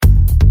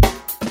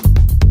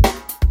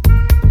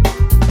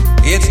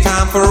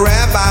for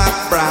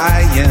Rabbi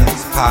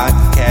Brian's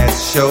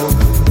podcast show.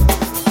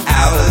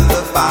 Out of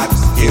the box,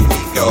 here we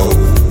go.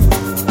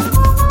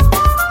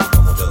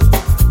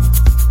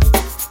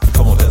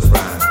 Come on, tell us,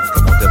 Brian.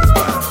 Come on, tell us,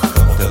 Brian.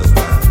 Come on, tell us,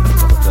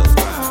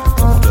 Brian.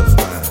 Come on, tell us,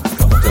 Brian.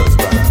 Come on, tell us, Brian. Come on, tell us,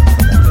 Brian.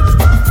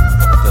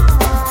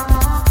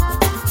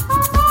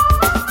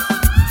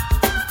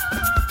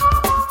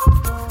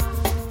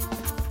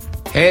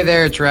 Hey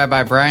there, it's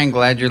Rabbi Brian.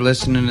 Glad you're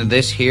listening to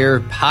this here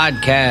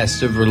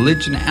podcast of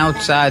Religion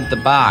Outside the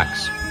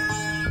Box.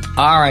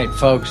 All right,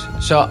 folks.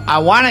 So I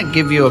want to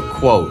give you a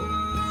quote,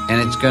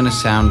 and it's going to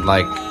sound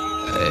like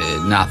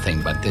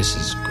nothing, but this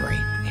is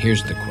great.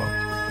 Here's the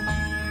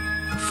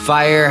quote.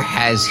 Fire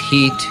has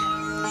heat.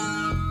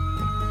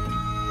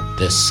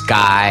 The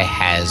sky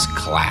has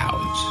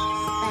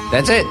clouds.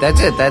 That's it. That's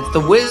it. That's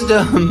the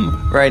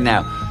wisdom right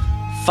now.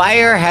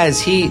 Fire has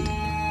heat.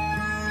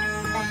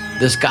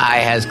 The sky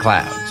has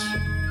clouds.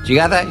 So you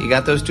got that? You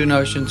got those two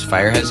notions?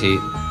 Fire has heat.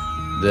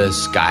 The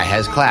sky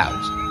has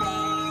clouds.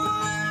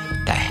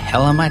 What the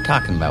hell am I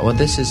talking about? Well,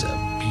 this is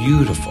a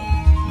beautiful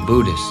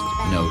Buddhist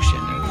notion.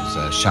 It was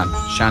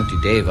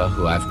Shantideva,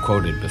 who I've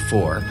quoted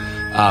before.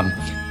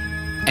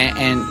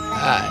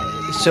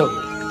 So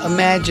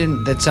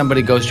imagine that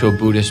somebody goes to a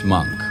Buddhist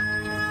monk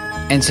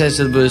and says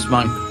to the Buddhist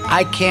monk,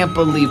 I can't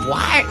believe,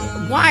 why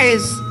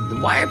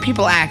are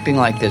people acting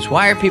like this?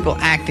 Why are people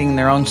acting in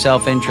their own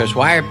self-interest?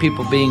 Why are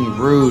people being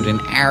rude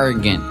and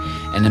arrogant?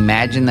 And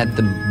imagine that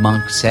the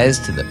monk says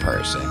to the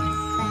person,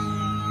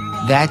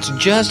 that's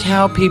just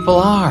how people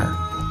are.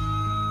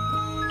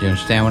 Do you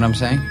understand what I'm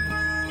saying?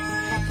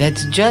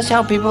 That's just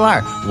how people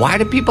are. Why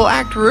do people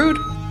act rude?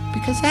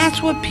 Because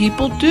that's what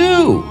people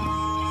do.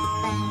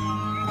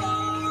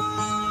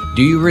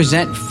 Do you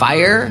resent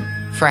fire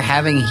for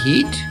having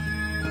heat?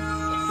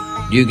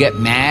 Do you get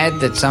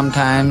mad that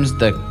sometimes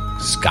the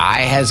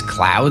sky has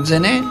clouds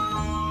in it?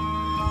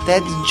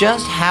 That's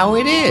just how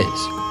it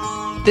is.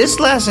 This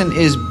lesson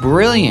is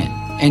brilliant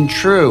and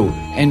true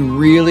and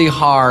really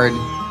hard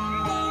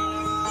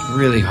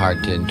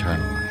to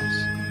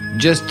internalize.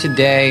 Just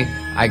today,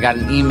 I got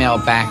an email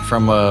back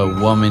from a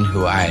woman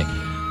who I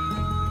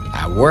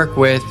work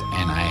with,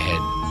 and I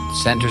had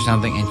sent her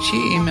something, and she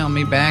emailed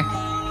me back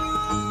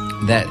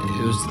that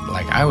it was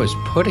like I was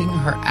putting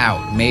her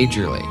out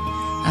majorly.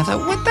 I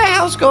thought, what the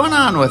hell's going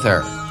on with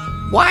her?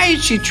 Why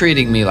is she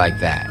treating me like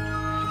that?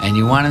 And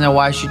you want to know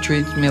why she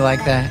treats me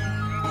like that?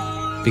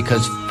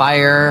 Because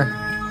fire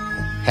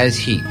has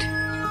heat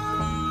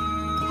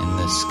and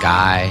the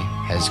sky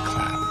has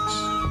clouds.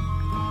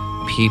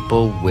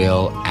 People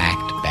will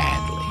act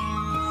badly.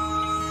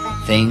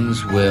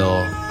 Things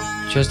will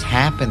just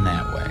happen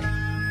that way.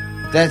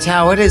 That's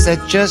how it is.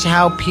 That's just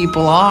how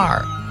people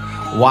are.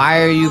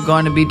 Why are you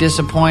going to be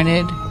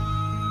disappointed?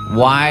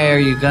 Why are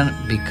you going to?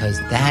 Because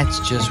that's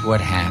just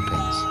what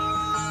happens.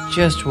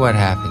 Just what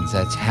happens.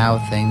 That's how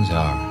things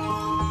are.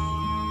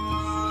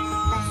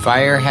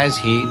 Fire has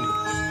heat.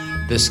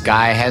 The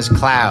sky has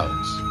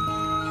clouds.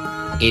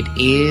 It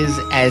is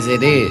as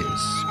it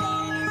is.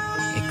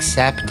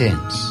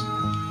 Acceptance.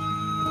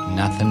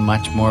 Nothing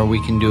much more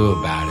we can do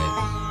about it.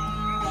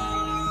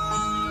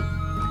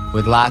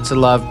 With lots of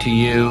love to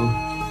you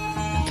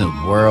and the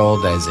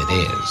world as it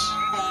is.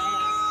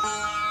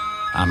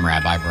 I'm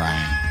Rabbi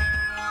Brian.